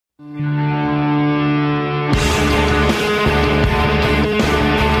You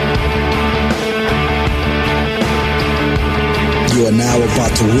are now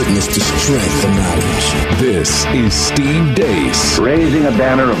about to witness the strength of knowledge. This is Steve Deace. Raising a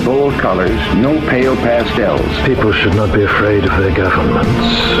banner of bold colors, no pale pastels. People should not be afraid of their governments.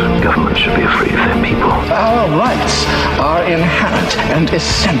 Governments should be afraid of their people. Our rights are inherent and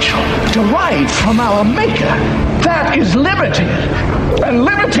essential, derived from our Maker. That is liberty. And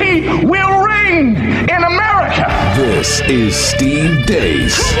liberty will reign in America. This is Steve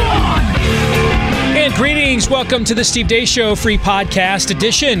Deace. Come on! And greetings. Welcome to the Steve Deace Show free podcast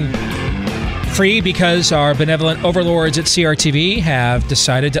edition. Free because our benevolent overlords at CRTV have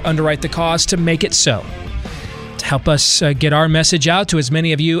decided to underwrite the cause to make it so. To help us get our message out to as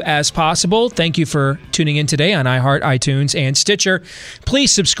many of you as possible, thank you for tuning in today on iHeart, iTunes, and Stitcher.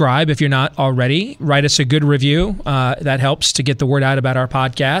 Please subscribe if you're not already. Write us a good review. That helps to get the word out about our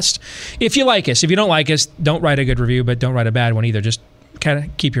podcast. If you like us, if you don't like us, don't write a good review, but don't write a bad one either. Just kind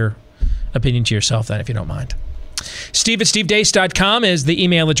of keep your opinion to yourself then, if you don't mind. Steve@stevedeace.com is the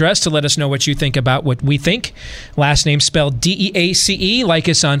email address to let us know what you think about what we think. Last name spelled D-E-A-C-E. Like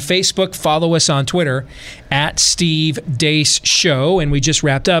us on Facebook. Follow us on Twitter at Steve Deace Show. And we just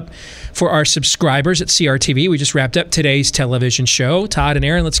wrapped up, for our subscribers at CRTV, we just wrapped up today's television show. Todd and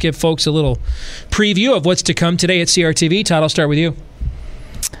Aaron, let's give folks a little preview of what's to come today at CRTV. Todd, I'll start with you.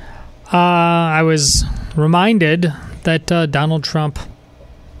 I was reminded that Donald Trump,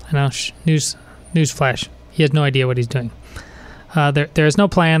 newsflash, he has no idea what he's doing. There is no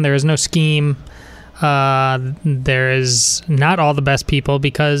plan. There is no scheme. There is not all the best people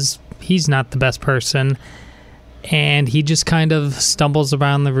because he's not the best person. And he just kind of stumbles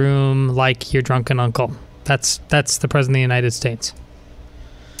around the room like your drunken uncle. That's the President of the United States.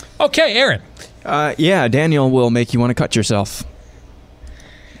 Okay, Aaron. Yeah, Daniel will make you want to cut yourself.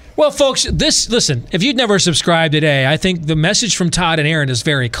 Well, folks, listen, if you'd never subscribed today, I think the message from Todd and Aaron is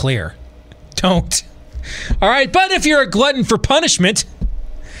very clear. Don't. All right, but if you're a glutton for punishment,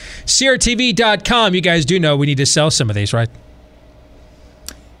 CRTV.com, you guys do know we need to sell some of these, right?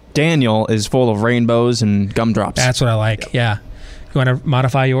 Daniel is full of rainbows and gumdrops. That's what I like, yeah. You want to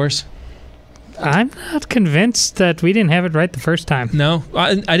modify yours? I'm not convinced that we didn't have it right the first time. No?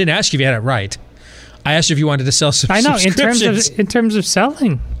 I didn't ask you if you had it right. I asked you if you wanted to sell some subscriptions. I know, in terms of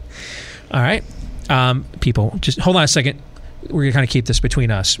selling. All right. People, just hold on a second. We're going to kind of keep this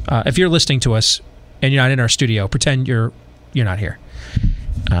between us. If you're listening to us and you're not in our studio, pretend you're not here.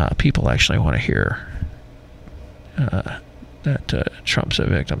 People actually want to hear that Trump's a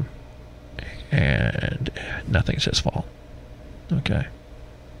victim and nothing's his fault. Okay.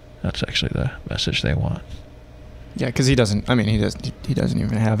 That's actually the message they want. Yeah, because he doesn't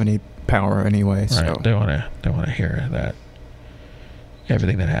even have any power anyway. So. Right. They want to hear that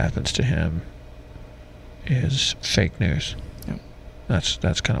everything that happens to him is fake news. Yep.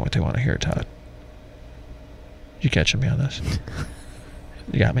 That's kind of what they want to hear, Todd. You catching me on this?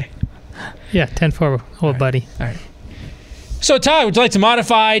 You got me? Yeah, 10-4, old buddy. All right. So, Todd, would you like to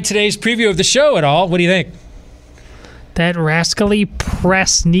modify today's preview of the show at all? What do you think? That rascally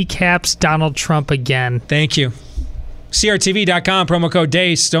press kneecaps Donald Trump again. Thank you. CRTV.com, promo code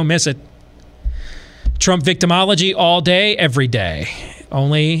DEACE. Don't miss it. Trump victimology all day, every day.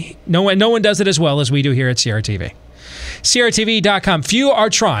 Only no one does it as well as we do here at CRTV. CRTV.com. Few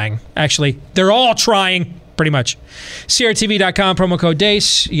are trying. Actually, they're all trying, pretty much. CRTV.com, promo code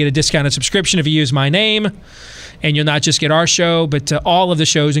DEACE. You get a discounted subscription if you use my name. And you'll not just get our show, but all of the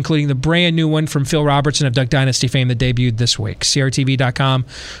shows, including the brand new one from Phil Robertson of Duck Dynasty fame that debuted this week. CRTV.com,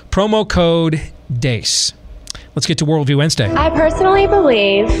 promo code DEACE. Let's get to Worldview Wednesday. I personally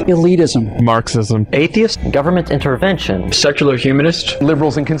believe elitism, Marxism, atheist, government intervention, secular humanist,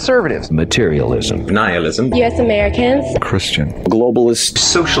 Liberals and conservatives, materialism, nihilism, U.S. Americans, Christian, globalist,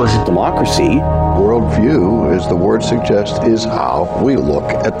 socialist, democracy. Worldview, as the word suggests, is how we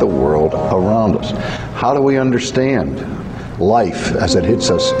look at the world around us. How do we understand life as it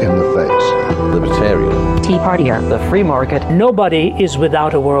hits us in the face? Libertarian, Tea Partier, the free market. Nobody is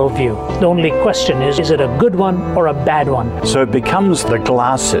without a worldview. The only question is it a good one or a bad one? So it becomes the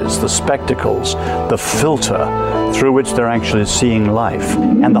glasses, the spectacles, the filter through which they're actually seeing life.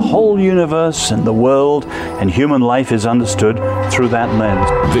 And the whole universe and the world and human life is understood through that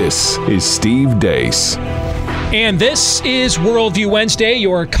lens. This is Steve Deace. And this is Worldview Wednesday,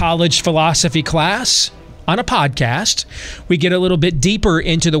 your college philosophy class. On a podcast, we get a little bit deeper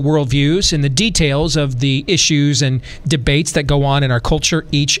into the worldviews and the details of the issues and debates that go on in our culture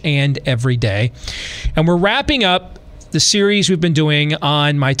each and every day. And we're wrapping up the series we've been doing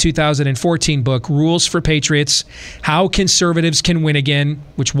on my 2014 book, Rules for Patriots, How Conservatives Can Win Again,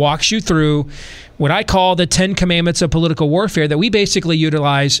 which walks you through what I call the 10 Commandments of political warfare that we basically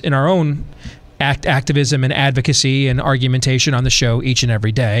utilize in our own activism and advocacy and argumentation on the show each and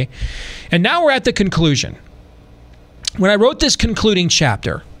every day. And now we're at the conclusion. When I wrote this concluding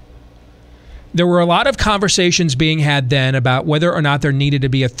chapter, there were a lot of conversations being had then about whether or not there needed to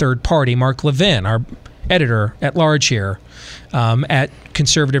be a third party. Mark Levin, our editor at large here at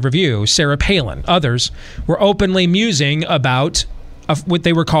Conservative Review, Sarah Palin, others were openly musing about what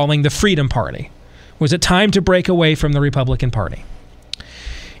they were calling the Freedom Party. Was it time to break away from the Republican Party?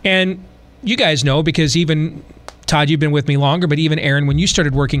 And you guys know, because even, Todd, you've been with me longer, but even Aaron, when you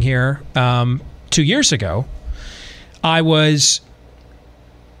started working here 2 years ago, I was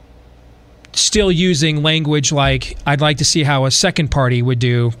still using language like, I'd like to see how a second party would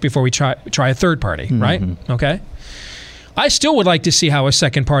do before we try a third party, right? Okay. I still would like to see how a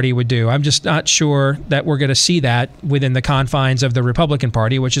second party would do. I'm just not sure that we're going to see that within the confines of the Republican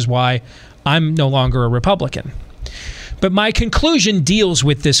Party, which is why I'm no longer a Republican. But my conclusion deals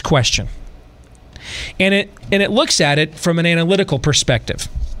with this question. And it looks at it from an analytical perspective.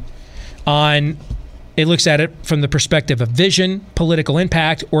 It looks at it from the perspective of vision, political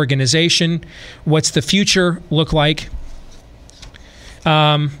impact, organization. What's the future look like?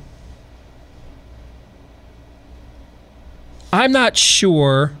 I'm not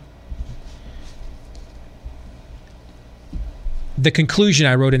sure the conclusion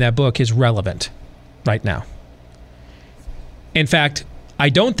I wrote in that book is relevant right now. In fact, I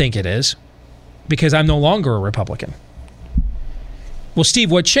don't think it is, because I'm no longer a Republican. Well,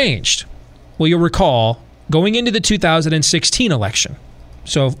 Steve, what changed? Well, you'll recall, going into the 2016 election,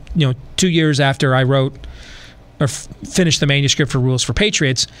 so 2 years after I wrote or finished the manuscript for Rules for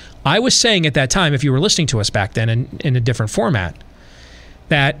Patriots, I was saying at that time, if you were listening to us back then in a different format,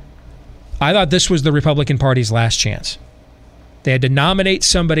 that I thought this was the Republican Party's last chance. They had to nominate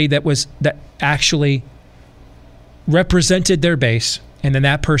somebody that actually represented their base, and then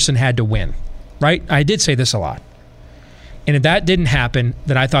that person had to win, right? I did say this a lot. And if that didn't happen,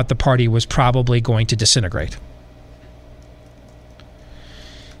 then I thought the party was probably going to disintegrate.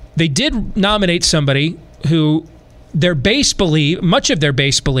 They did nominate somebody who much of their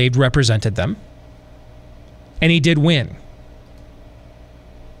base believed represented them, and he did win.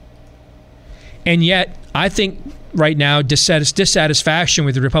 And yet, I think right now dissatisfaction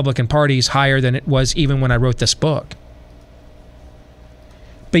with the Republican Party is higher than it was even when I wrote this book.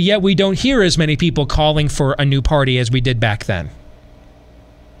 But yet we don't hear as many people calling for a new party as we did back then.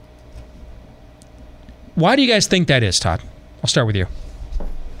 Why do you guys think that is, Todd? I'll start with you.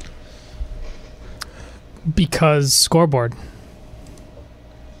 Because scoreboard.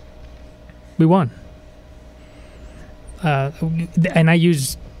 We won. And I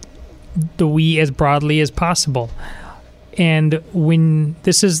use the we as broadly as possible. And when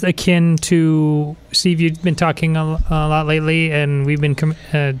this is akin to, Steve, you've been talking a lot lately, and we've been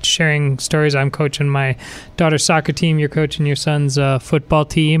sharing stories. I'm coaching my daughter's soccer team. You're coaching your son's football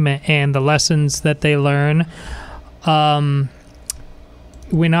team, and the lessons that they learn. When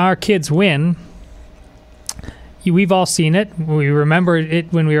our kids win, we've all seen it. We remember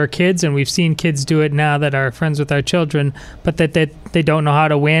it when we were kids, and we've seen kids do it now that are friends with our children, but that they don't know how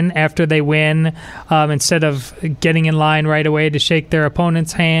to win after they win. Instead of getting in line right away to shake their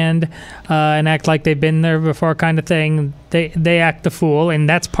opponent's hand and act like they've been there before kind of thing, they act the fool, and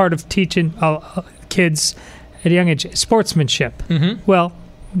that's part of teaching kids at a young age sportsmanship. Mm-hmm. Well,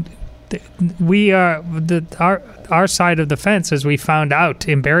 we are our side of the fence, as we found out,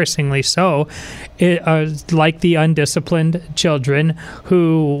 embarrassingly so, like the undisciplined children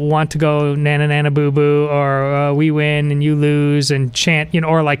who want to go nana nana boo boo, or we win and you lose, and chant,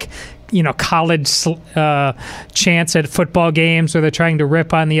 or like college chants at football games where they're trying to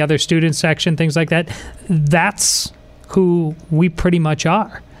rip on the other student section, things like that. That's who we pretty much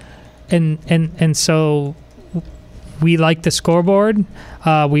are, and so. We like the scoreboard.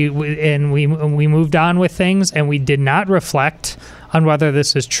 We moved on with things, and we did not reflect on whether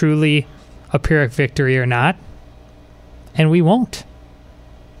this is truly a Pyrrhic victory or not, and we won't.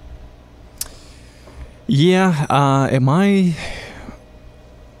 Yeah, my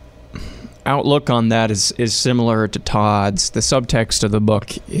outlook on that is similar to Todd's. The subtext of the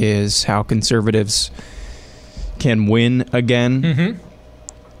book is how conservatives can win again. Mm-hmm.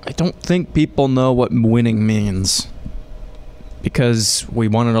 I don't think people know what winning means. Because we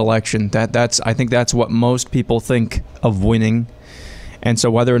won an election. I think that's what most people think of winning. And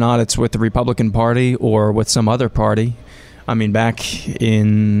so whether or not it's with the Republican Party or with some other party, I mean, back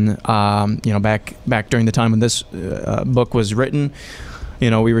in back during the time when this book was written,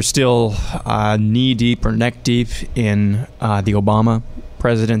 we were still knee deep or neck deep in the Obama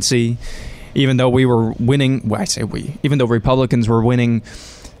presidency. Even though we were winning, even though Republicans were winning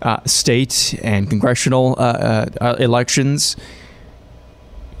state and congressional elections,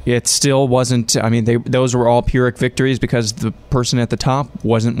 it still wasn't. I mean, those were all Pyrrhic victories because the person at the top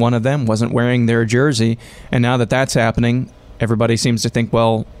wasn't one of them, wasn't wearing their jersey. And now that that's happening, everybody seems to think,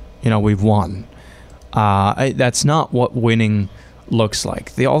 well, we've won. That's not what winning looks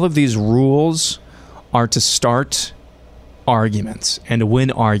like. All of these rules are to start arguments and to win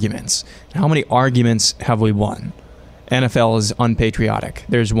arguments. How many arguments have we won? NFL is unpatriotic.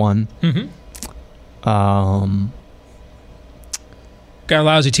 There's one. Mm-hmm. Got a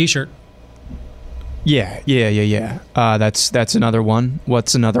lousy T-shirt. Yeah. That's another one.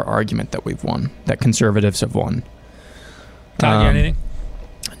 What's another argument that we've won? That conservatives have won? Todd, you got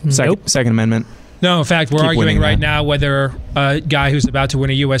anything? Second Amendment. No, in fact, we're arguing right now whether a guy who's about to win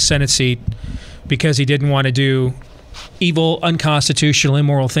a U.S. Senate seat because he didn't want to do evil, unconstitutional,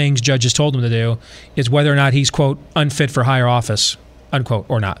 immoral things judges told him to do is whether or not he's, quote, unfit for higher office, unquote,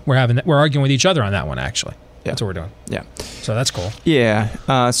 or not. We're arguing with each other on that one, actually. Yeah. That's what we're doing. Yeah. So that's cool.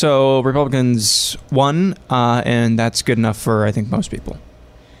 Yeah. So Republicans won, and that's good enough for, I think, most people.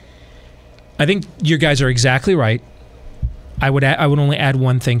 I think you guys are exactly right. I would only add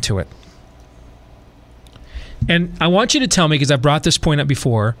one thing to it. And I want you to tell me, because I've brought this point up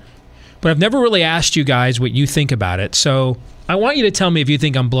before, but I've never really asked you guys what you think about it. So I want you to tell me if you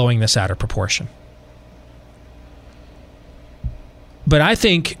think I'm blowing this out of proportion. But I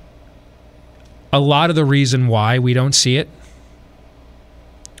think a lot of the reason why we don't see it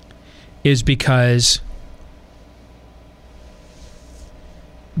is because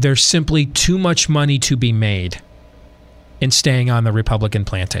there's simply too much money to be made in staying on the Republican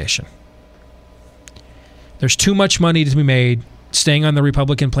plantation. There's too much money to be made staying on the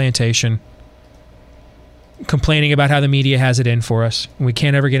Republican plantation, complaining about how the media has it in for us, and we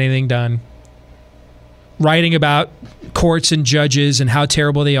can't ever get anything done, writing about courts and judges and how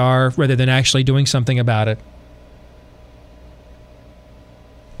terrible they are rather than actually doing something about it.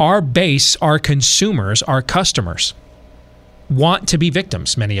 Our base, our consumers, our customers want to be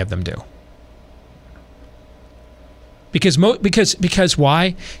victims. Many of them do. Because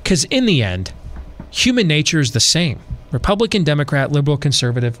why? Because in the end, human nature is the same. Republican, Democrat, liberal,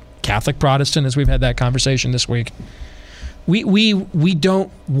 conservative, Catholic, Protestant, as we've had that conversation this week. We don't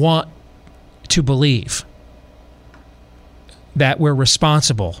want to believe that we're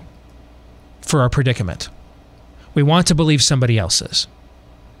responsible for our predicament. We want to believe somebody else is.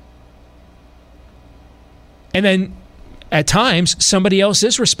 And then at times, somebody else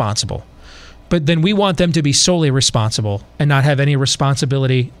is responsible. But then we want them to be solely responsible and not have any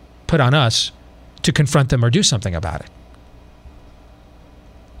responsibility put on us to confront them or do something about it.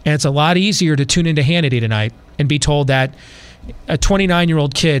 And it's a lot easier to tune into Hannity tonight and be told that a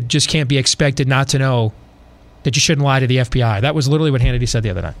 29-year-old kid just can't be expected not to know that you shouldn't lie to the FBI. That was literally what Hannity said the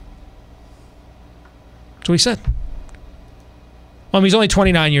other night. That's what he said. Well, he's only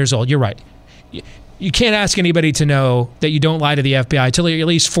 29 years old. You're right. You can't ask anybody to know that you don't lie to the FBI until you're at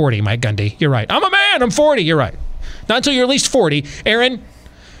least 40, Mike Gundy. You're right. I'm a man. I'm 40. You're right. Not until you're at least 40. Aaron,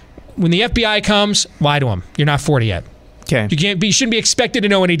 when the FBI comes, lie to them. You're not 40 yet. Okay. You shouldn't be expected to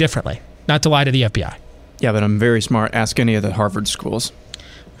know any differently, not to lie to the FBI. Yeah, but I'm very smart. Ask any of the Harvard schools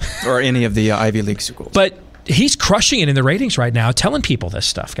or any of the Ivy League schools. But he's crushing it in the ratings right now, telling people this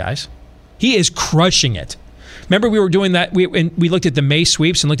stuff, guys. He is crushing it. Remember we were doing that, we looked at the May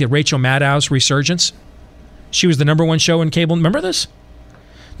sweeps and looked at Rachel Maddow's resurgence? She was the #1 show in cable. Remember this?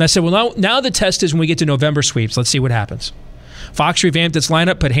 And I said, well, now the test is when we get to November sweeps. Let's see what happens. Fox revamped its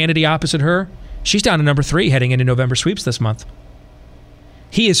lineup, put Hannity opposite her. She's down to #3 heading into November sweeps this month.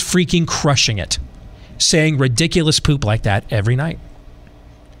 He is freaking crushing it, saying ridiculous poop like that every night.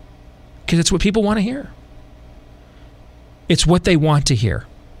 Because it's what people want to hear. It's what they want to hear.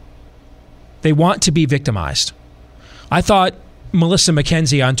 They want to be victimized. I thought Melissa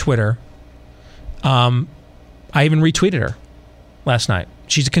McKenzie on Twitter, I even retweeted her last night.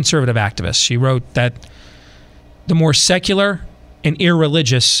 She's a conservative activist. She wrote that the more secular and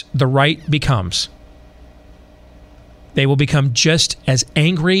irreligious the right becomes, they will become just as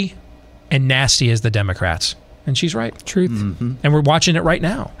angry and nasty as the Democrats. And she's right. Truth. Mm-hmm. And we're watching it right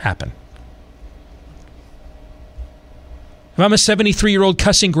now happen. If I'm a 73-year-old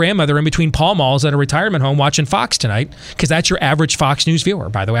cussing grandmother in between Pall Malls at a retirement home watching Fox tonight, because that's your average Fox News viewer,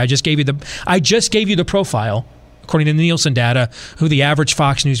 by the way. I just gave you the profile, according to the Nielsen data, who the average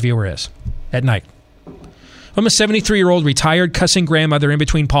Fox News viewer is at night. I'm a 73-year-old retired cussing grandmother in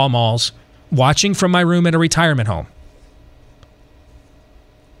between Pall Malls, watching from my room at a retirement home.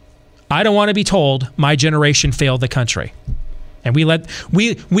 I don't want to be told my generation failed the country. And we let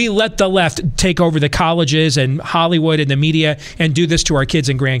the left take over the colleges and Hollywood and the media and do this to our kids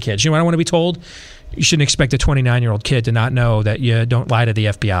and grandkids. You know what I want to be told? You shouldn't expect a 29-year-old kid to not know that you don't lie to the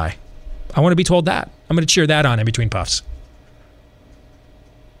FBI. I want to be told that. I'm going to cheer that on in between puffs.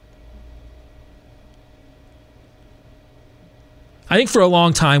 I think for a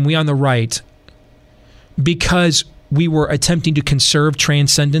long time, we on the right, because we were attempting to conserve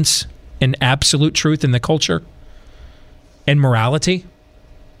transcendence and absolute truth in the culture and morality,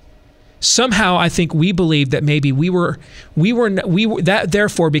 somehow I think we believed that maybe we were that,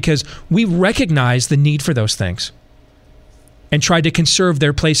 therefore, because we recognized the need for those things and tried to conserve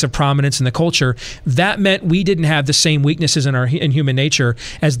their place of prominence in the culture, that meant we didn't have the same weaknesses in human nature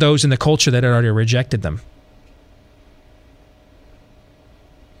as those in the culture that had already rejected them.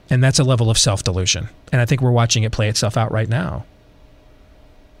 And that's a level of self-delusion. And I think we're watching it play itself out right now.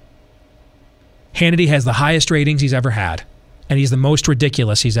 Hannity has the highest ratings he's ever had, and he's the most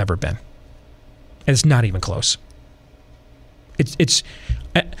ridiculous he's ever been. And it's not even close. There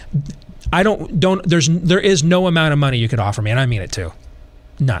is no amount of money you could offer me, and I mean it too.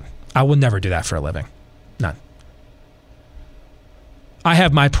 None. I will never do that for a living. None. I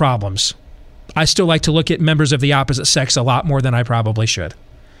have my problems. I still like to look at members of the opposite sex a lot more than I probably should.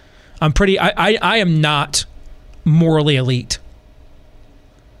 I am not morally elite.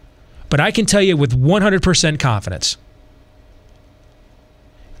 But I can tell you with 100% confidence,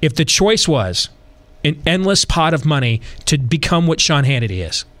 if the choice was an endless pot of money to become what Sean Hannity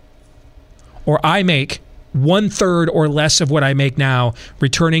is, or I make 1/3 or less of what I make now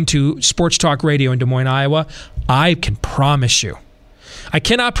returning to sports talk radio in Des Moines, Iowa, I can promise you. I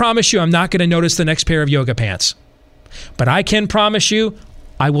cannot promise you I'm not going to notice the next pair of yoga pants. But I can promise you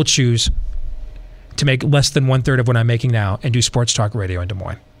I will choose to make less than 1/3 of what I'm making now and do sports talk radio in Des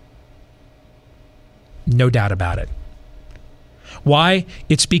Moines. No doubt about it. Why?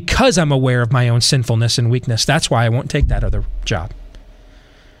 It's because I'm aware of my own sinfulness and weakness. That's why I won't take that other job.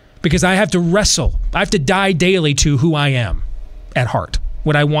 Because I have to wrestle. I have to die daily to who I am at heart,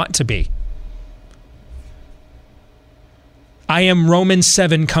 what I want to be. I am Romans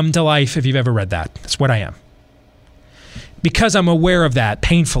 7 come to life, if you've ever read that. That's what I am. Because I'm aware of that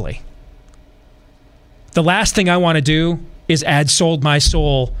painfully. The last thing I want to do is add sold my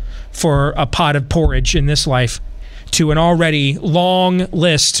soul for a pot of porridge in this life to an already long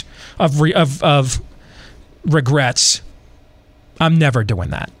list of regrets. I'm never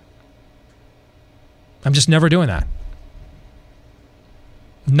doing that. I'm just never doing that.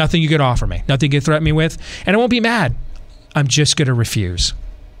 Nothing you could offer me. Nothing you could threaten me with. And I won't be mad. I'm just going to refuse.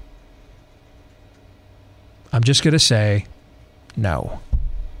 I'm just going to say no.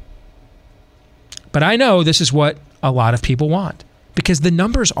 But I know this is what a lot of people want. Because the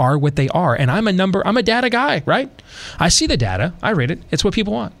numbers are what they are. And I'm a data guy, right? I see the data. I read it. It's what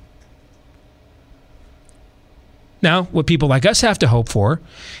people want. Now, what people like us have to hope for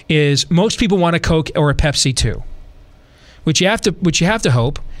is most people want a Coke or a Pepsi too. What you have to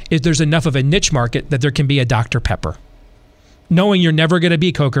hope is there's enough of a niche market that there can be a Dr. Pepper. Knowing you're never going to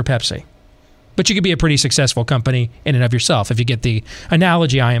be Coke or Pepsi. But you could be a pretty successful company in and of yourself if you get the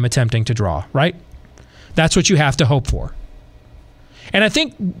analogy I am attempting to draw, right? That's what you have to hope for. And I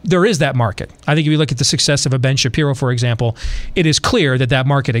think there is that market. I think if you look at the success of a Ben Shapiro, for example, it is clear that that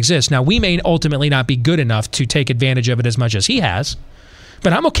market exists. Now, we may ultimately not be good enough to take advantage of it as much as he has,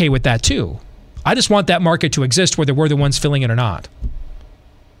 but I'm okay with that too. I just want that market to exist whether we're the ones filling it or not.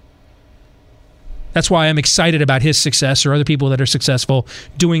 That's why I'm excited about his success or other people that are successful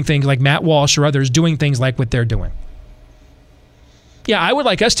doing things like Matt Walsh or others doing things like what they're doing. Yeah, I would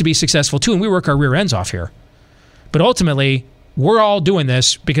like us to be successful too, and we work our rear ends off here. But ultimately, we're all doing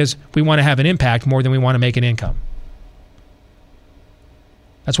this because we want to have an impact more than we want to make an income.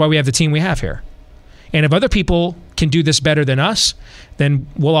 That's why we have the team we have here. And if other people can do this better than us, then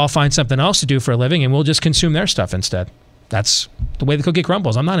we'll all find something else to do for a living and we'll just consume their stuff instead. That's the way the cookie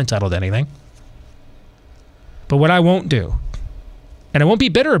crumbles. I'm not entitled to anything. But what I won't do, and I won't be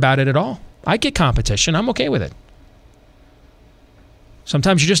bitter about it at all. I get competition. I'm okay with it.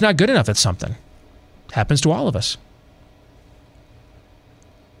 Sometimes you're just not good enough at something. It happens to all of us.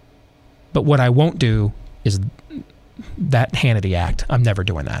 But what I won't do is that Hannity act. I'm never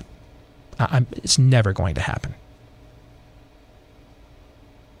doing that. It's never going to happen.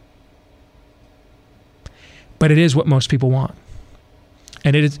 But it is what most people want.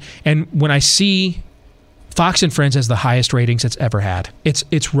 And it is. And when I see Fox and Friends has the highest ratings it's ever had,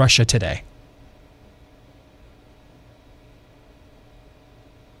 it's Russia Today.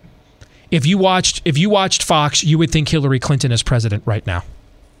 If you watched Fox, you would think Hillary Clinton is president right now.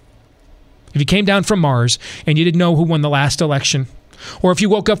 If you came down from Mars and you didn't know who won the last election, or if you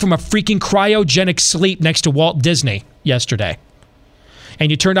woke up from a freaking cryogenic sleep next to Walt Disney yesterday,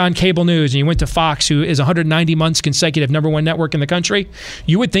 and you turned on cable news and you went to Fox, who is 190 months consecutive #1 network in the country,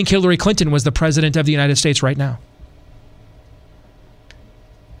 you would think Hillary Clinton was the president of the United States right now.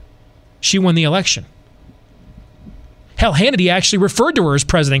 She won the election. Hell, Hannity actually referred to her as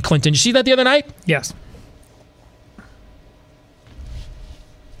President Clinton. Did you see that the other night? Yes.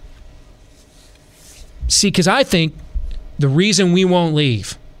 See, because I think the reason we won't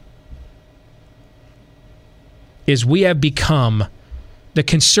leave is we have become the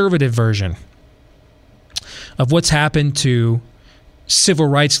conservative version of what's happened to civil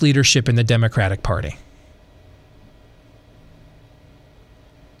rights leadership in the Democratic Party.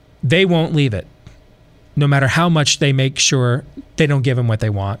 They won't leave it, no matter how much they make sure they don't give them what they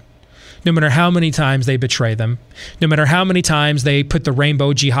want, no matter how many times they betray them, no matter how many times they put the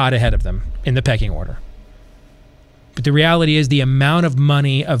rainbow jihad ahead of them in the pecking order. But the reality is the amount of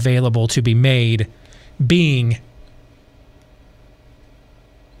money available to be made being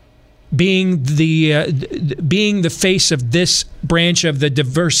the face of this branch of the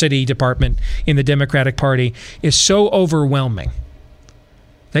diversity department in the Democratic Party is so overwhelming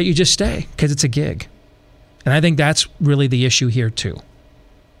that you just stay because it's a gig. And I think that's really the issue here too.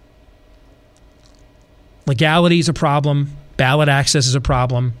 Legality is a problem. Ballot access is a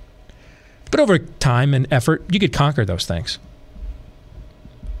problem. But over time and effort, you could conquer those things.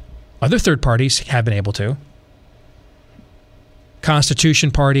 Other third parties have been able to.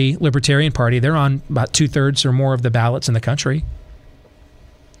 Constitution Party, Libertarian Party, they're on about 2/3 or more of the ballots in the country.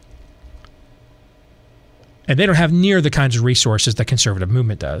 And they don't have near the kinds of resources the conservative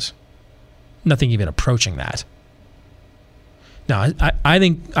movement does. Nothing even approaching that. Now, I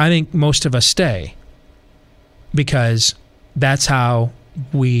think most of us stay because that's how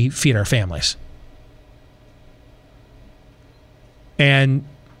we feed our families. And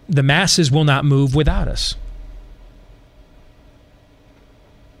the masses will not move without us.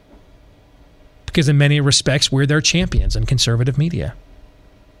 Because in many respects, we're their champions in conservative media.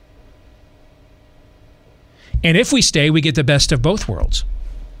 And if we stay, we get the best of both worlds.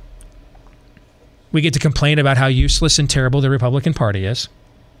 We get to complain about how useless and terrible the Republican Party is,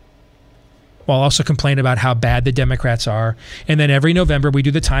 while also complain about how bad the Democrats are. And then every November, we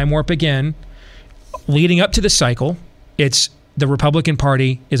do the time warp again. Leading up to the cycle, it's the Republican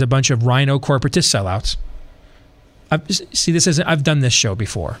Party is a bunch of rhino corporatist sellouts. I've done this show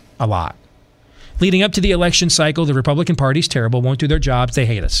before, a lot. Leading up to the election cycle, the Republican Party's terrible, won't do their jobs, they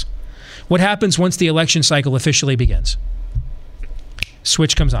hate us. What happens once the election cycle officially begins?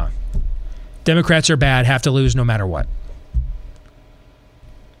 Switch comes on. Democrats are bad, have to lose no matter what.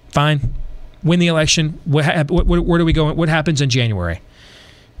 Fine. Win the election. Where do we go? What happens in January?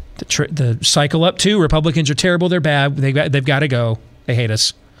 The cycle up to Republicans are terrible, they're bad, they've got to go, they hate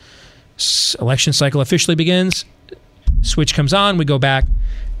us. Election cycle officially begins. Switch comes on, we go back.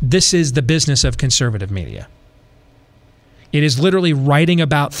 This is the business of conservative media. It is literally writing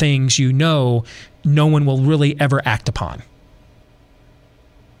about things you know no one will really ever act upon.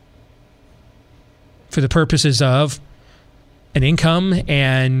 For the purposes of an income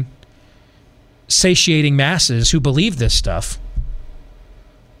and satiating masses who believe this stuff,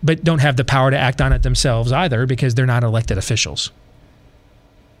 but don't have the power to act on it themselves either because they're not elected officials.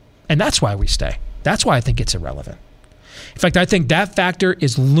 And that's why we stay. That's why I think it's irrelevant. In fact, I think that factor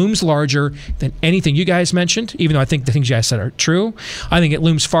looms larger than anything you guys mentioned, even though I think the things you guys said are true. I think it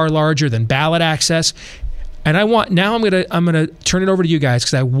looms far larger than ballot access. And I'm gonna turn it over to you guys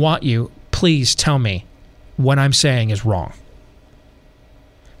because I want you, please tell me what I'm saying is wrong.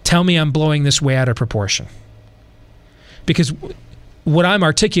 Tell me I'm blowing this way out of proportion. Because what I'm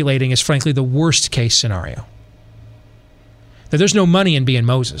articulating is frankly the worst case scenario. That there's no money in being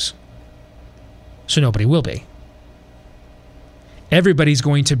Moses. So nobody will be. Everybody's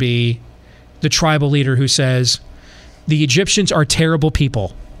going to be the tribal leader who says, the Egyptians are terrible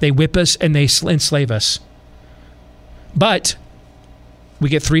people. They whip us and they enslave us. But we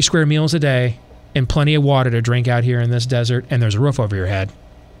get 3 square meals a day and plenty of water to drink out here in this desert, and there's a roof over your head.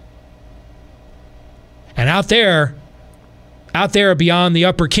 And out there beyond the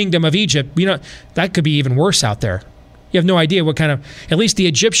upper kingdom of Egypt, that could be even worse out there. You have no idea what kind of, at least the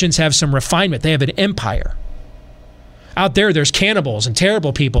Egyptians have some refinement. They have an empire. Out there's cannibals and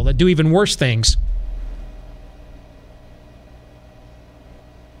terrible people that do even worse things.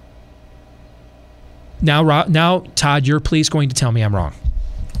 Now, Todd, you're please going to tell me I'm wrong.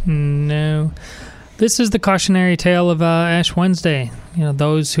 No. This is the cautionary tale of Ash Wednesday.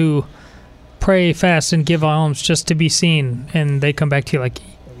 Those who pray, fast, and give alms just to be seen. And they come back to you like,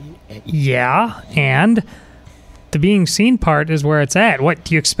 yeah, and the being seen part is where it's at. What,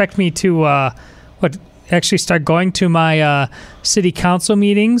 do you expect me to, actually start going to my city council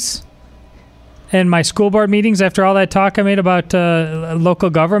meetings and my school board meetings after all that talk I made about local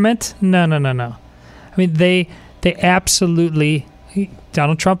government? No. I mean, they absolutely...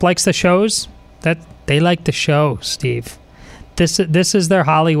 Donald Trump likes the shows. That they like the show, Steve. This is their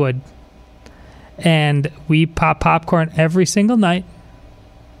Hollywood. And we pop popcorn every single night,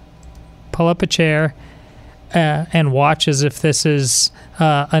 pull up a chair, and watch as if this is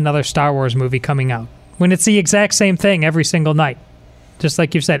another Star Wars movie coming out. When it's the exact same thing every single night. Just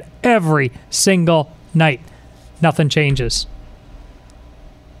like you've said, every single night. Nothing changes.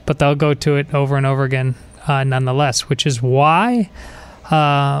 But they'll go to it over and over again nonetheless, which is why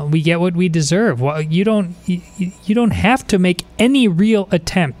we get what we deserve. Well, you don't have to make any real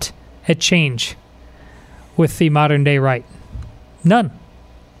attempt at change with the modern day right. None.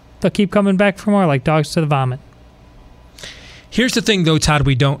 They'll keep coming back for more like dogs to the vomit. Here's the thing, though, Todd,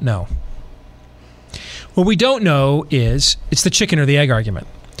 we don't know. What we don't know is, it's the chicken or the egg argument.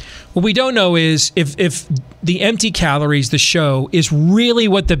 What we don't know is if the empty calories, the show, is really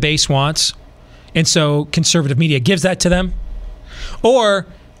what the base wants, and so conservative media gives that to them, or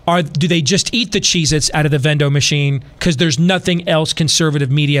do they just eat the Cheez-Its out of the Vendo machine because there's nothing else conservative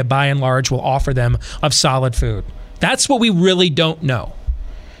media, by and large, will offer them of solid food? That's what we really don't know.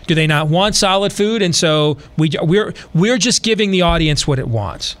 Do they not want solid food, and so we're just giving the audience what it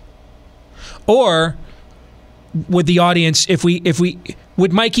wants? Or would the audience,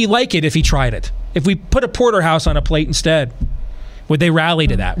 would Mikey like it if he tried it? If we put a porterhouse on a plate instead, would they rally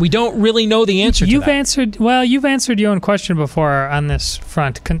to that? We don't really know the answer to that. You've answered your own question before on this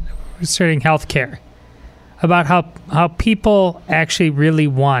front concerning healthcare, about how people actually really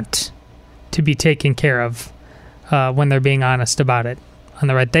want to be taken care of when they're being honest about it. On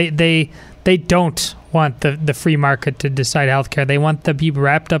the right, they don't want the free market to decide healthcare. They want to be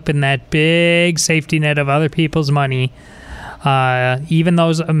wrapped up in that big safety net of other people's money. Even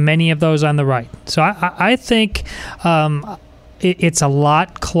many of those on the right. So I think it's a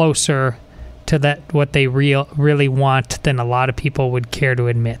lot closer to that what they really want than a lot of people would care to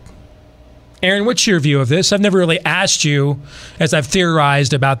admit. Aaron, what's your view of this? I've never really asked you, as I've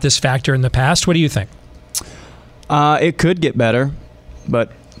theorized about this factor in the past. What do you think? It could get better,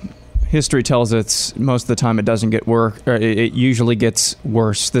 but history tells us most of the time it doesn't get worse. It usually gets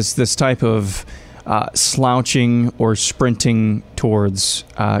worse. This type of slouching or sprinting towards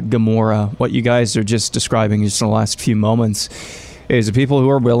Gomorrah, what you guys are just describing just in the last few moments, is the people who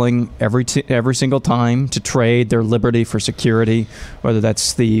are willing every single time to trade their liberty for security, whether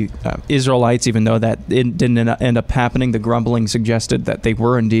that's the Israelites, even though that it didn't end up happening. The grumbling suggested that they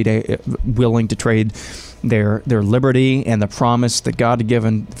were indeed willing to trade their liberty and the promise that God had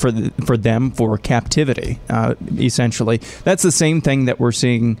given for them for captivity, essentially. That's the same thing that we're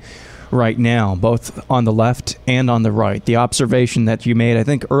seeing right now, both on the left and on the right. The observation that you made, I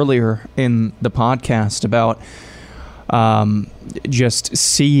think, earlier in the podcast about just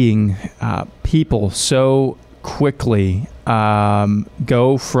seeing people so quickly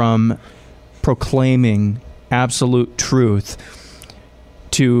go from proclaiming absolute truth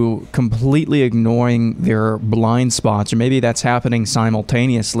to completely ignoring their blind spots, or maybe that's happening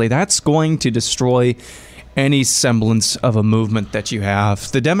simultaneously. That's going to destroy any semblance of a movement that you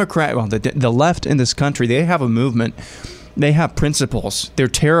have. The left in this country, they have a movement. They have principles. They're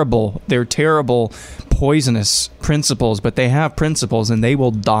terrible, poisonous principles, but they have principles, and they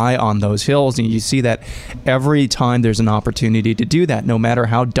will die on those hills. And you see that every time there's an opportunity to do that, no matter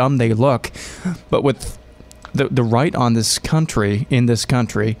how dumb they look. But with the right in this country,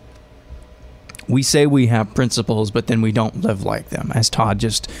 we say we have principles, but then we don't live like them, as Todd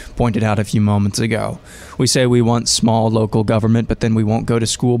just pointed out a few moments ago. We say we want small local government, but then we won't go to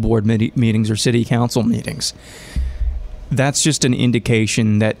school board meetings or city council meetings. That's just an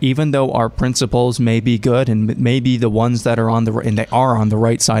indication that even though our principles may be good and may be the ones that are on the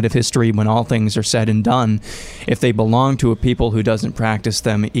right side of history when all things are said and done, if they belong to a people who doesn't practice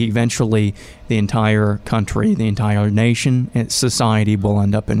them, eventually the entire country, the entire nation, and society will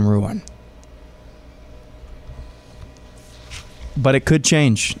end up in ruin. But it could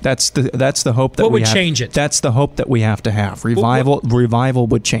change. That's the hope that what we would have. Change it? That's the hope that we have to have. Revival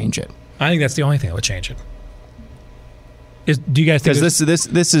would change it. I think that's the only thing that would change it. Do you guys think? Because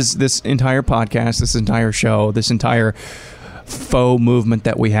this entire podcast, this entire show, this entire faux movement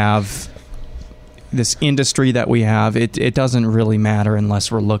that we have, this industry that we have, it doesn't really matter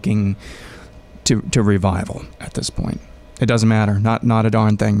unless we're looking to revival at this point. It doesn't matter. Not a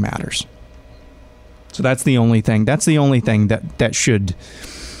darn thing matters. So that's the only thing. That's the only thing that should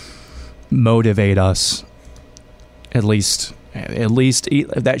motivate us. At least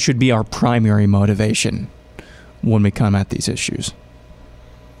that should be our primary motivation when we come at these issues.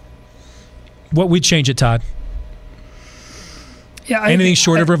 What would change it, Todd? Yeah, anything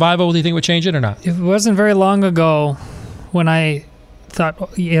short of revival, do you think would change it or not? It wasn't very long ago when I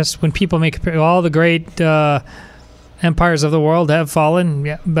thought, yes, when people make all the great empires of the world have fallen,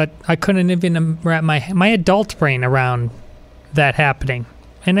 yeah, but I couldn't even wrap my adult brain around that happening.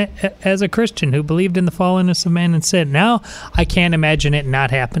 And as a Christian who believed in the fallenness of man and sin, now I can't imagine it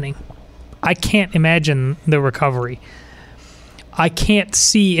not happening. I can't imagine the recovery. I can't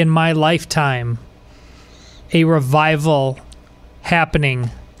see in my lifetime a revival happening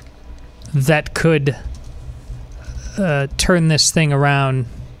that could turn this thing around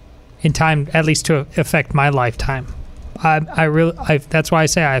in time, at least to affect my lifetime. That's why I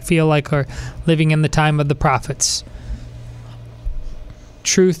say I feel like we're living in the time of the prophets.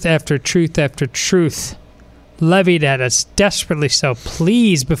 Truth after truth after truth levied at us desperately so.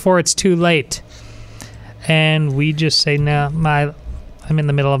 Please, before it's too late. And we just say, no, I'm in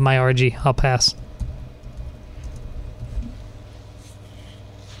the middle of my orgy. I'll pass.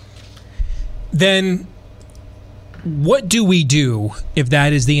 Then what do we do if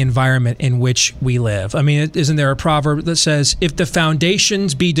that is the environment in which we live? I mean, isn't there a proverb that says, if the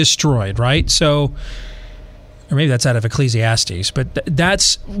foundations be destroyed, right? So, or maybe that's out of Ecclesiastes, but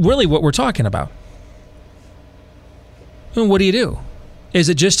that's really what we're talking about. And what do you do? Is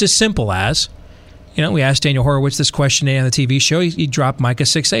it just as simple as, we asked Daniel Horowitz this question on the TV show. He dropped Micah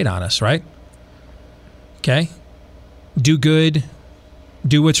 6:8 on us, right? Okay. Do good.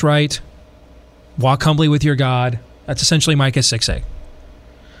 Do what's right. Walk humbly with your God. That's essentially Micah 6:8.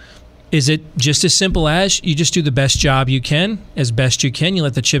 Is it just as simple as you just do the best job you can, as best you can, you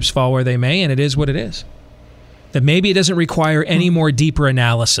let the chips fall where they may, and it is what it is? That maybe it doesn't require any more deeper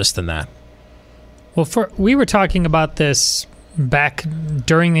analysis than that. Well, we were talking about this back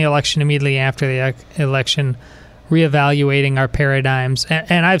during the election, immediately after the election, reevaluating our paradigms.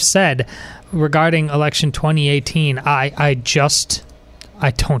 And I've said regarding election 2018, I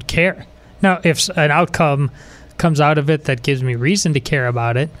don't care. Now, if an outcome comes out of it that gives me reason to care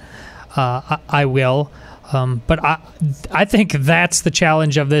about it, I will. But I think that's the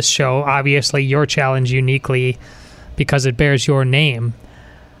challenge of this show. Obviously, your challenge uniquely because it bears your name.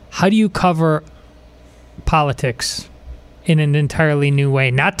 How do you cover politics in an entirely new way?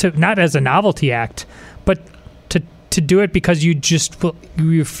 Not as a novelty act, but to do it because you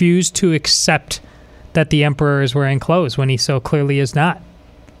refuse to accept that the emperor is wearing clothes when he so clearly is not.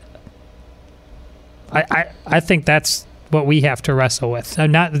 I think that's what we have to wrestle with.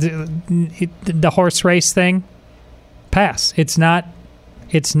 Not the horse race thing. Pass. It's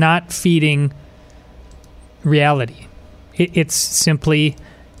not feeding reality. It's simply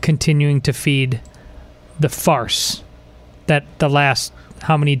continuing to feed the farce that the last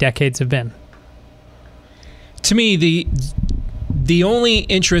how many decades have been. To me, the only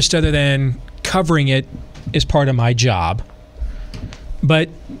interest other than covering it is part of my job, but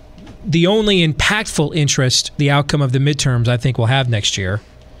the only impactful interest the outcome of the midterms I think we'll have next year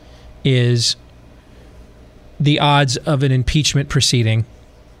is the odds of an impeachment proceeding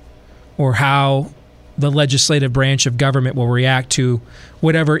or how the legislative branch of government will react to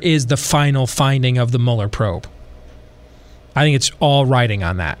whatever is the final finding of the Mueller probe. I think it's all riding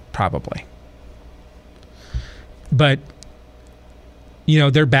on that, probably. But,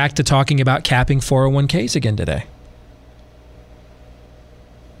 they're back to talking about capping 401ks again today.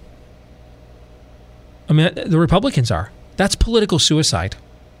 I mean, the Republicans are. That's political suicide.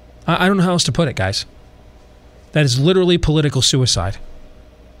 I don't know how else to put it, guys. That is literally political suicide.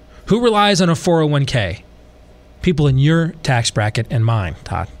 Who relies on a 401k? People in your tax bracket and mine,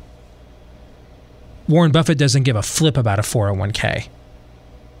 Todd. Warren Buffett doesn't give a flip about a 401k.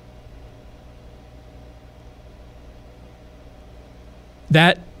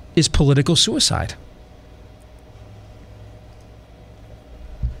 That is political suicide.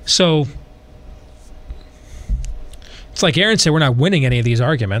 So, it's like Aaron said, we're not winning any of these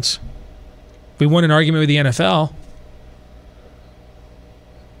arguments. We won an argument with the NFL.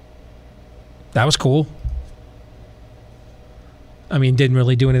 That was cool. I mean, didn't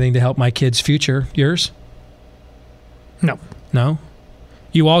really do anything to help my kid's future. Yours? No. No?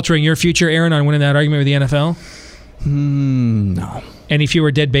 You altering your future, Aaron, on winning that argument with the NFL? No. Any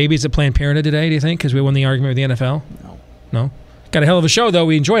fewer dead babies at Planned Parenthood today, do you think, because we won the argument with the NFL? No. No? Got a hell of a show, though.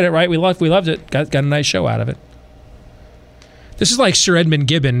 We enjoyed it, right? We loved it. Got a nice show out of it. This is like Sir Edmund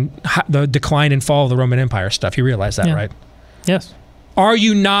Gibbon, the decline and fall of the Roman Empire stuff. You realize that, right? Yes. Are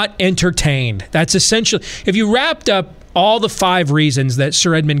you not entertained? That's essential. If you wrapped up all the 5 reasons that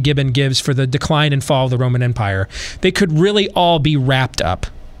Sir Edmund Gibbon gives for the decline and fall of the Roman Empire, they could really all be wrapped up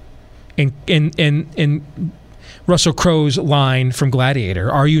in Russell Crowe's line from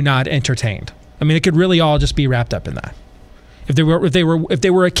Gladiator. Are you not entertained? I mean, it could really all just be wrapped up in that. If they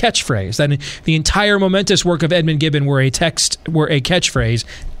were a catchphrase, then the entire momentous work of Edmund Gibbon were a catchphrase.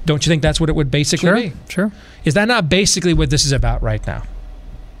 Don't you think that's what it would basically be? Sure. Is that not basically what this is about right now?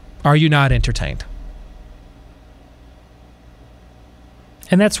 Are you not entertained?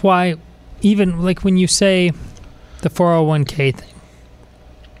 And that's why, even like when you say the 401k thing,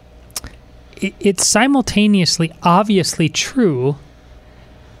 it's simultaneously obviously true.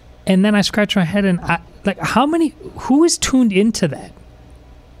 And then I scratch my head and who is tuned into that?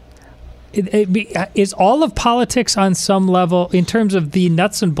 Is all of politics on some level, in terms of the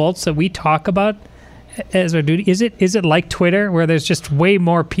nuts and bolts that we talk about as our duty, is it like Twitter, where there's just way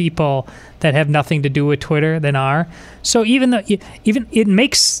more people that have nothing to do with Twitter than are? So even though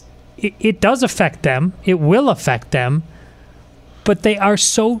it does affect them, it will affect them, but they are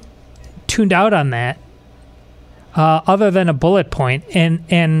so tuned out on that, other than a bullet point,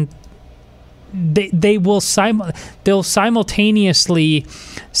 and they'll simultaneously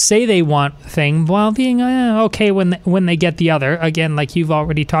say they want thing while being okay when they get the other. Again, like you've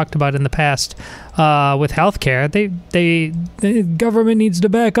already talked about in the past with healthcare, the government needs to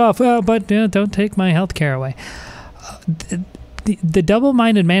back off, but don't take my healthcare away. The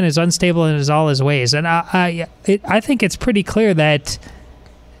double-minded man is unstable in all his ways, and I think it's pretty clear that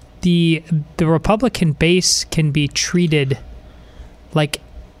the Republican base can be treated like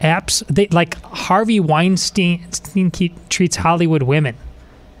like Harvey Weinstein treats Hollywood women,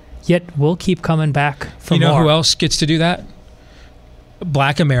 yet we'll keep coming back for more. You know who else gets to do that?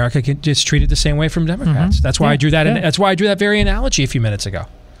 Black America gets treated the same way from Democrats. Mm-hmm. That's why I drew that. That's why I drew that very analogy a few minutes ago.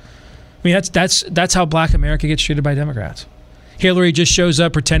 I mean, that's how Black America gets treated by Democrats. Hillary just shows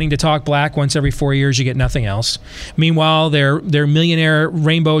up pretending to talk black once every 4 years. You get nothing else. Meanwhile, their millionaire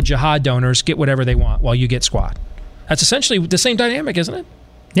rainbow jihad donors get whatever they want while you get squat. That's essentially the same dynamic, isn't it?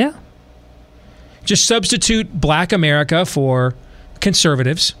 Yeah. Just substitute Black America for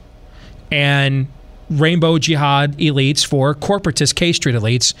conservatives and rainbow jihad elites for corporatist K Street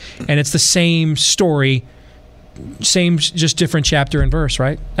elites, and it's the same story, just different chapter and verse,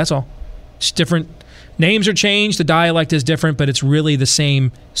 right? That's all. It's different. Names are changed, the dialect is different, but it's really the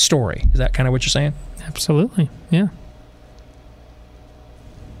same story. Is that kind of what you're saying? Absolutely, yeah.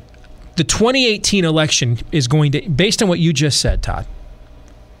 The 2018 election is going to, based on what you just said, Todd,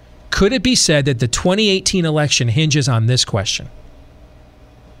 could it be said that the 2018 election hinges on this question?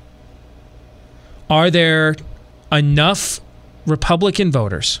 Are there enough Republican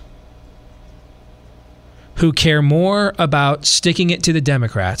voters who care more about sticking it to the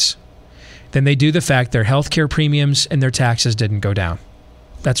Democrats than they do the fact their health care premiums and their taxes didn't go down?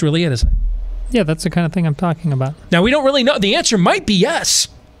 That's really it, isn't it? Yeah, that's the kind of thing I'm talking about. Now, we don't really know. The answer might be yes.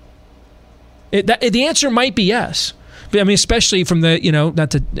 The answer might be yes. I mean, especially from the,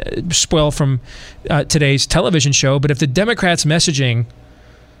 not to spoil from today's television show, but if the Democrats' messaging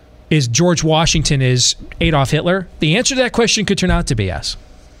is George Washington is Adolf Hitler, the answer to that question could turn out to be yes.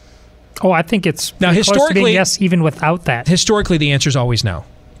 Oh, I think it's now historically yes, even without that. Historically, the answer is always no.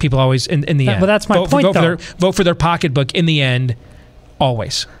 People always in the end. But that's my point, though. Vote for their pocketbook in the end,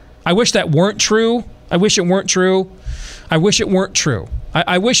 always. I wish that weren't true. I wish it weren't true. I wish it weren't true.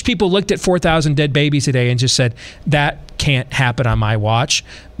 I wish people looked at 4,000 dead babies today and just said, that can't happen on my watch,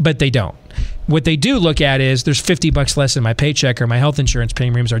 but they don't. What they do look at is there's $50 less in my paycheck, or my health insurance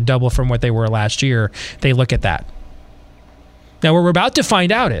premiums are double from what they were last year. They look at that. Now, what we're about to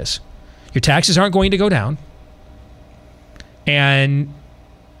find out is your taxes aren't going to go down. And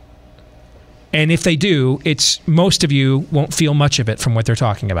if they do, most of you won't feel much of it from what they're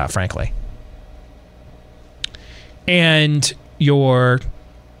talking about, frankly. And your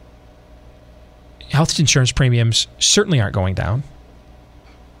health insurance premiums certainly aren't going down.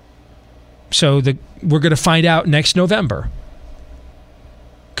 So we're going to find out next November.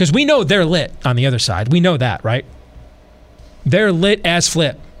 Because we know they're lit on the other side. We know that, right? They're lit as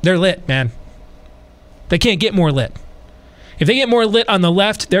flip. They're lit, man. They can't get more lit. If they get more lit on the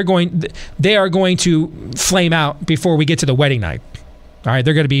left, they are going to flame out before we get to the wedding night. All right,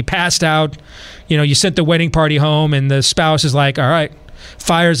 they're going to be passed out. You sent the wedding party home, and the spouse is like, all right,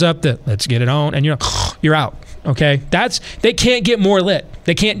 fires up, let's get it on, and you're out. Okay, they can't get more lit.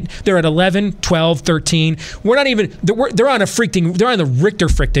 They can't. They're at 11, 12, 13. We're not even. They're on the Richter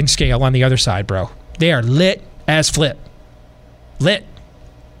fricting scale on the other side, bro. They are lit as flip. Lit.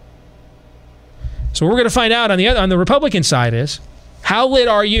 So what we're going to find out on the Republican side is How lit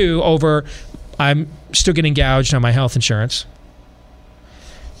are you over I'm still getting gouged on my health insurance?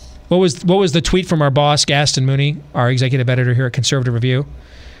 What was the tweet from our boss, Gaston Mooney, our executive editor here at Conservative Review,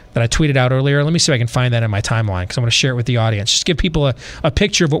 that I tweeted out earlier? Let me see if I can find that in my timeline because I want to share it with the audience. Just give people a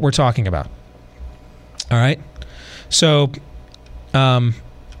picture of what we're talking about. All right? So,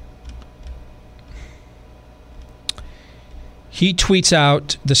 he tweets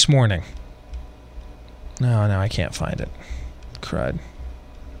out this morning. No, I can't find it. Crud.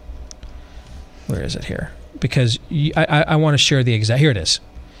 Where is it here? Because I want to share the exact... Here it is.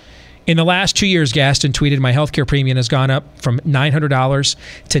 In the last 2 years, Gaston tweeted, my healthcare premium has gone up from $900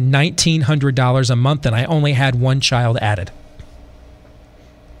 to $1,900 a month, and I only had one child added.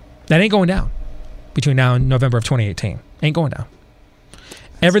 That ain't going down between now and November of 2018. Ain't going down.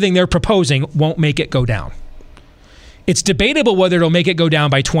 Everything they're proposing won't make it go down. It's debatable whether it'll make it go down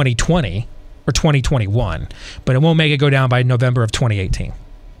by 2020 or 2021, but it won't make it go down by November of 2018.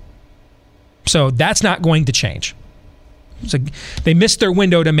 So that's not going to change. So they missed their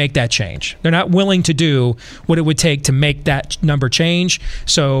window to make that change. They're not willing to do what it would take to make that number change.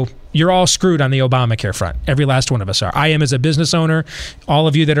 So you're all screwed on the Obamacare front. Every last one of us are. I am as a business owner. All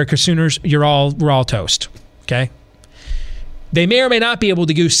of you that are consumers, we're all toast. Okay? They may or may not be able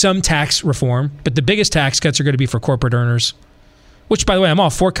to do some tax reform, but the biggest tax cuts are going to be for corporate earners, which, by the way, I'm all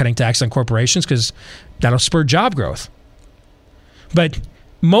for cutting tax on corporations because that'll spur job growth. But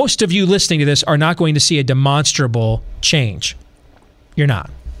most of you listening to this are not going to see a demonstrable change. You're not.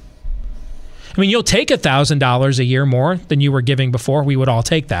 I mean, you'll take $1,000 a year more than you were giving before. We would all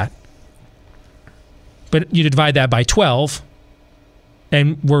take that. But you divide that by 12,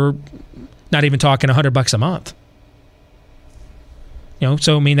 and we're not even talking $100 a month. You know,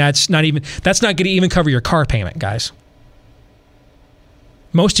 so I mean, that's not going to even cover your car payment, guys.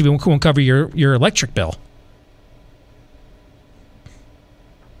 Most of you won't cover your electric bill.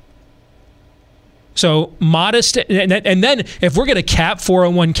 So modest, and then if we're going to cap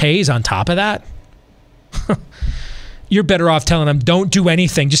 401ks on top of that, you're better off telling them, don't do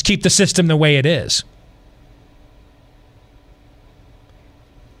anything, just keep the system the way it is.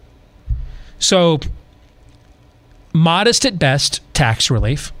 So modest at best tax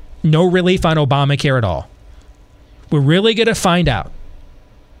relief, no relief on Obamacare at all. We're really going to find out,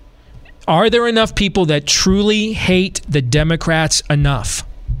 are there enough people that truly hate the Democrats enough?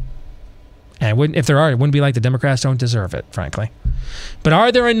 And if there are, it wouldn't be like the Democrats don't deserve it, frankly. But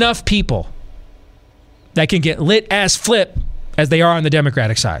are there enough people that can get lit as flip as they are on the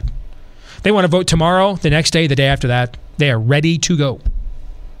Democratic side? They want to vote tomorrow, the next day, the day after that. They are ready to go.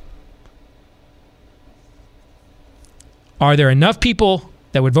 Are there enough people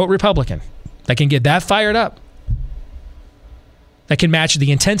that would vote Republican that can get that fired up, that can match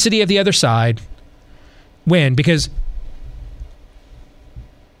the intensity of the other side, win? Because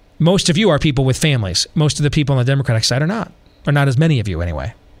most of you are people with families. Most of the people on the Democratic side are not as many of you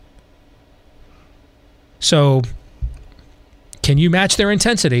anyway. So can you match their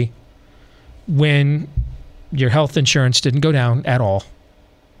intensity when your health insurance didn't go down at all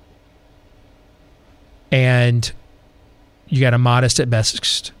and you got a modest at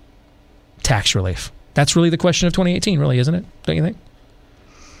best tax relief? That's really the question of 2018, really, isn't it? Don't you think?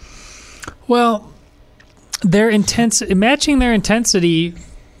 Well, matching their intensity,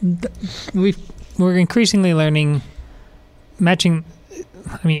 we're increasingly learning matching.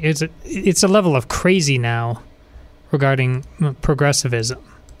 I mean, it's a level of crazy now regarding progressivism.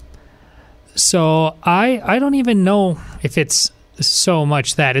 So I don't even know if it's so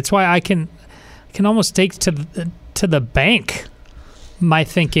much that. It's why I can almost take to the bank my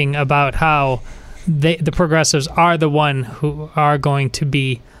thinking about how the progressives are the one who are going to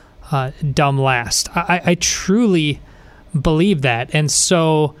be dumb last. I truly believe that, and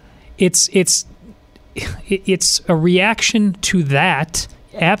so it's a reaction to that.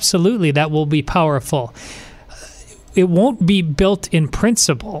 Absolutely, that will be powerful. It won't be built in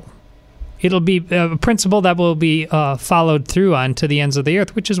principle. It'll be a principle that will be followed through on to the ends of the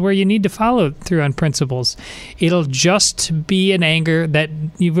earth, which is where you need to follow through on principles. It'll just be an anger that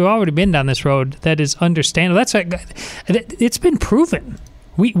you've already been down this road that is understandable. It's been proven.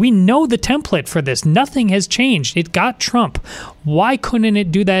 We know the template for this. Nothing has changed. It got Trump. Why couldn't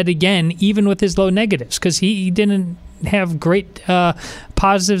it do that again, even with his low negatives? Because he didn't have great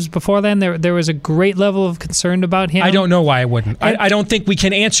positives before then. There was a great level of concern about him. I don't know why I wouldn't. I don't think we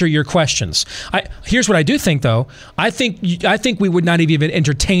can answer your questions. Here's what I do think, though. I think we would not have even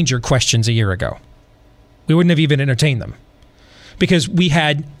entertained your questions a year ago. We wouldn't have even entertained them. because we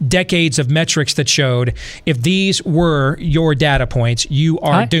had decades of metrics that showed if these were your data points, you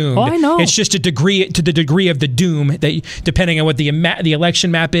are doomed. I know. It's just to the degree of the doom that, depending on what the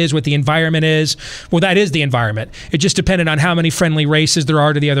election map is, what the environment is. Well, that is the environment. It just depended on how many friendly races there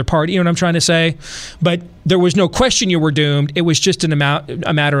are to the other party. You know what I'm trying to say? But there was no question you were doomed. It was just a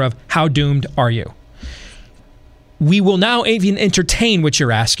matter of how doomed are you. We will now even entertain what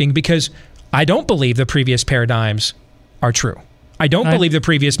you're asking because I don't believe the previous paradigms are true. I don't believe the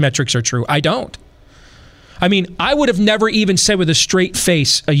previous metrics are true. I don't. I mean, I would have never even said with a straight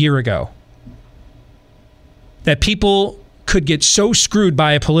face a year ago that people could get so screwed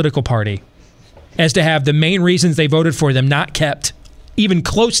by a political party as to have the main reasons they voted for them not kept, even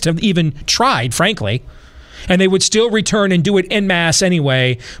close to even tried, frankly. And they would still return and do it en masse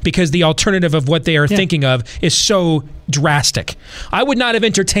anyway because the alternative of what they are thinking of is so drastic. I would not have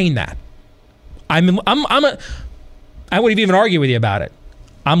entertained that. I wouldn't even argue with you about it.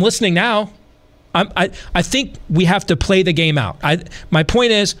 I'm listening now. I think we have to play the game out. My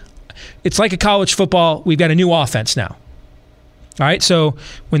point is, it's like a college football. We've got a new offense now. All right, so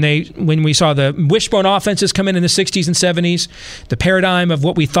when we saw the wishbone offenses come in the 60s and 70s, the paradigm of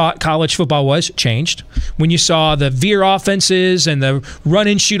what we thought college football was changed. When you saw the veer offenses and the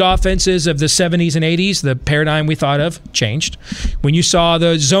run-and-shoot offenses of the 70s and 80s, the paradigm we thought of changed. When you saw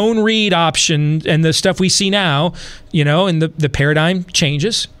the zone read option and the stuff we see now, and the paradigm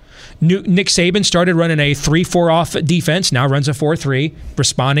changes. Nick Saban started running a 3-4 off defense, now runs a 4-3,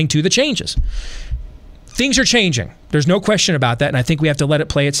 responding to the changes. Things are changing. There's no question about that, and I think we have to let it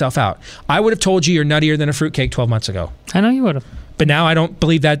play itself out. I would have told you you're nuttier than a fruitcake 12 months ago. I know you would have. But now I don't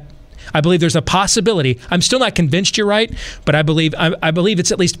believe that. I believe there's a possibility. I'm still not convinced you're right, but I believe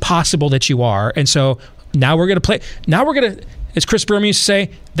it's at least possible that you are. And so now we're going to play. Now we're going to, as Chris Berman used to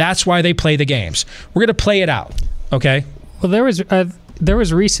say, that's why they play the games. We're going to play it out, okay? Well, there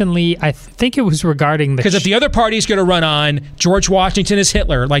was recently, I think it was regarding the... Because if the other party's going to run on George Washington is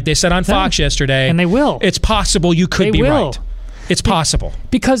Hitler, like they said on Fox yesterday... And they will. It's possible you could be right. It's possible.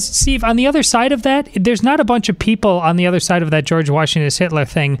 Because, Steve, on the other side of that, there's not a bunch of people on the other side of that George Washington is Hitler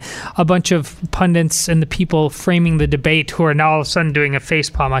thing, a bunch of pundits and the people framing the debate who are now all of a sudden doing a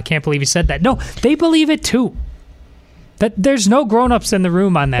facepalm. I can't believe he said that. No, they believe it too. That there's no grown-ups in the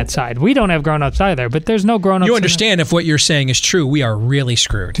room on that side. We don't have grown-ups either, but there's no grown-ups. You understand if what you're saying is true, we are really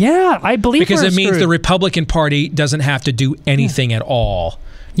screwed. Yeah, I believe because it means screwed. the Republican Party doesn't have to do anything at all.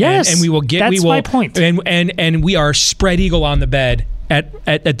 Yes, and we will get. That's my point. And we are spread eagle on the bed at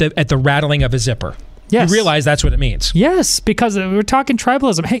the rattling of a zipper. Yes, you realize that's what it means. Yes, because we're talking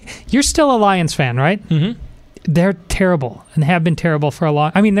tribalism. Hey, you're still a Lions fan, right? Mm-hmm. They're terrible and have been terrible for a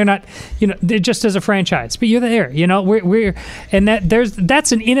long. I mean, they're not. They're just as a franchise, but you're there. We're and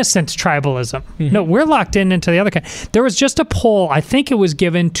that's an innocent tribalism. Mm-hmm. No, we're locked into the other kind. There was just a poll. I think it was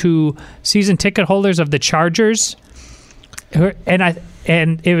given to season ticket holders of the Chargers,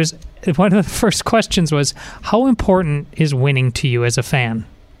 and it was one of the first questions was, how important is winning to you as a fan?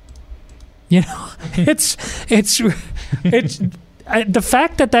 It's the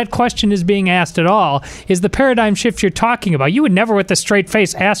fact that question is being asked at all is the paradigm shift you're talking about. You would never, with a straight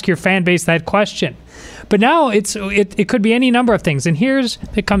face, ask your fan base that question. But now it could be any number of things. And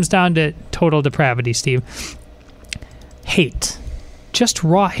it comes down to total depravity, Steve. Hate. Just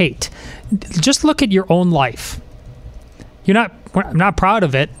raw hate. Just look at your own life. I'm not proud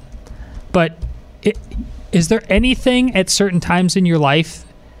of it, but is there anything at certain times in your life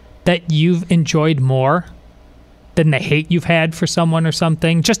that you've enjoyed more than the hate you've had for someone or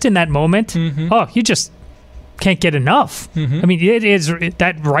something just in that moment? Mm-hmm. Oh, you just can't get enough. Mm-hmm. I mean, it is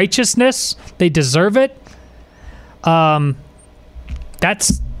that righteousness. They deserve it.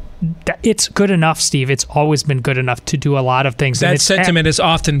 It's good enough, Steve. It's always been good enough to do a lot of things. That sentiment has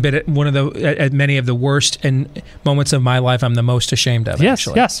often been at many of the worst and moments of my life I'm the most ashamed of. Yes,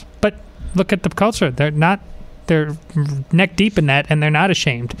 actually. yes. But look at the culture. They're neck deep in that, and they're not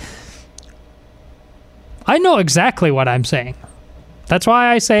ashamed. I know exactly what I'm saying. That's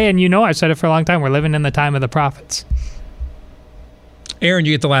why I say, and I've said it for a long time, we're living in the time of the prophets. Aaron,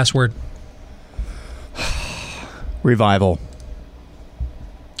 you get the last word. Revival.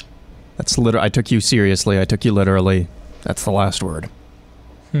 That's I took you seriously. I took you literally. That's the last word.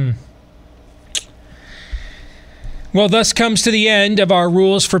 Well, thus comes to the end of our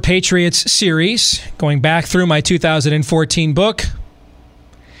Rules for Patriots series, going back through my 2014 book.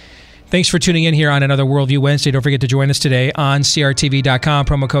 Thanks for tuning in here on another Worldview Wednesday. Don't forget to join us today on crtv.com,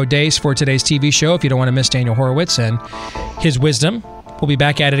 promo code DACE for today's TV show if you don't want to miss Daniel Horowitz and his wisdom. We'll be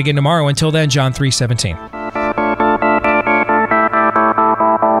back at it again tomorrow. Until then, John 3:17.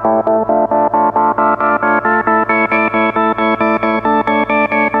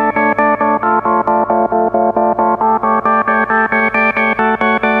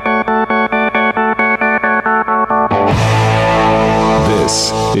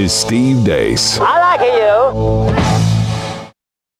 is Steve Deace. I like you.